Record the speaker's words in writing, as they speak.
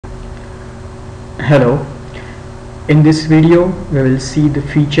Hello, in this video we will see the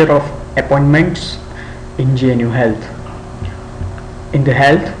feature of appointments in GNU Health. In the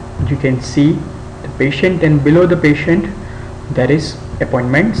health you can see the patient, and below the patient there is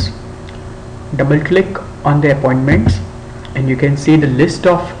appointments. Double click on the appointments and you can see the list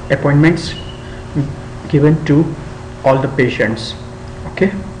of appointments given to all the patients.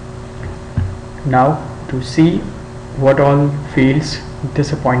 Okay, now to see what all fields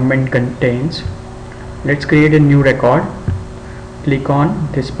this appointment contains, let's create a new record. Click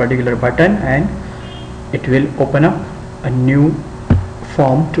on this particular button and it will open up a new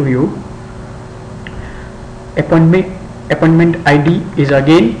form to you. Appointment ID is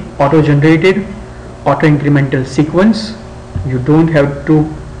again auto generated, auto incremental sequence. You don't have to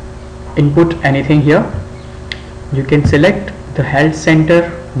input anything here. You can select the health center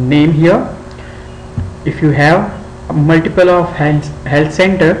name here. If you have a multiple of health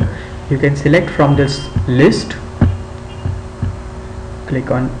center, you can select from this list.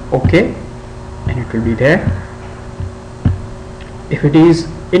 Click on OK and it will be there. If it is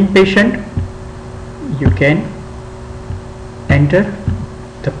inpatient, you can enter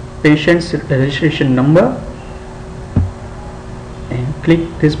the patient's registration number and click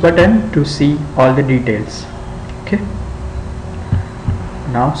this button to see all the details. Okay,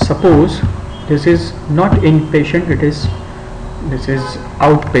 now suppose this is not inpatient, this is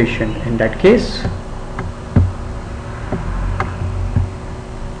outpatient. In that case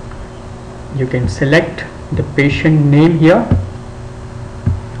you can select the patient name here.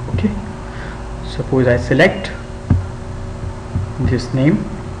 Okay, suppose I select this name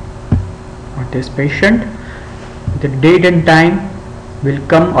or this patient. The date and time will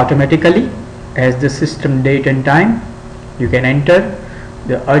come automatically as the system date and time. You can enter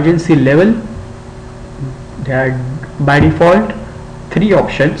the urgency level. There are by default 3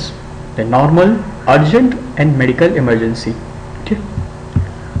 options: the normal, urgent and medical emergency. Okay,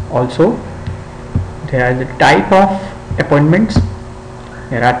 also there are the type of appointments.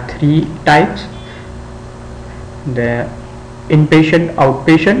 There are 3 types: the inpatient,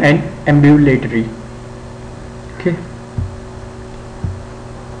 outpatient and ambulatory. Okay,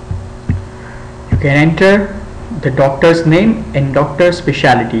 you can enter the doctor's name and doctor's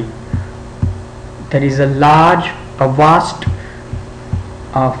specialty. There is a vast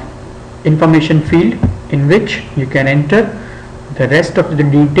information field in which you can enter the rest of the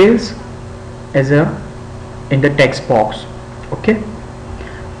details in the text box. Okay,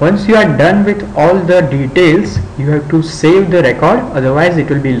 once you are done with all the details, you have to save the record, otherwise it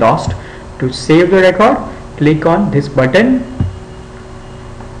will be lost. To save the record, click on this button.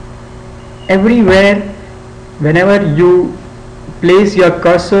 Everywhere, whenever you place your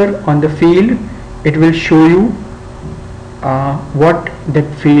cursor on the field, it will show you what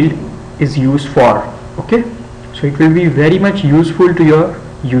that field is used for. Okay, so it will be very much useful to your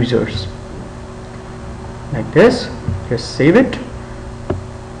users. Like this, just save it.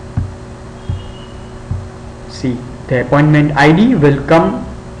 See, the appointment ID will come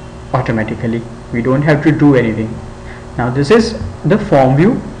automatically. We don't have to do anything. Now this is the form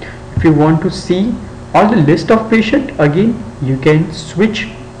view. If you want to see all the list of patient, again you can switch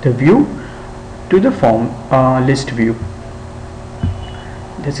the view to the form list view.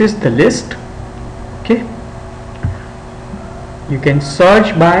 This is the list. Okay, you can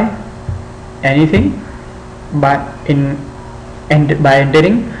search by anything by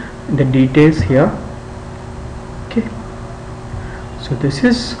entering the details here. Okay, so this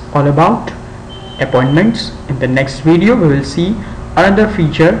is all about appointments. In the next video we will see another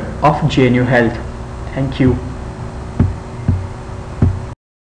feature of GNU Health. Thank you.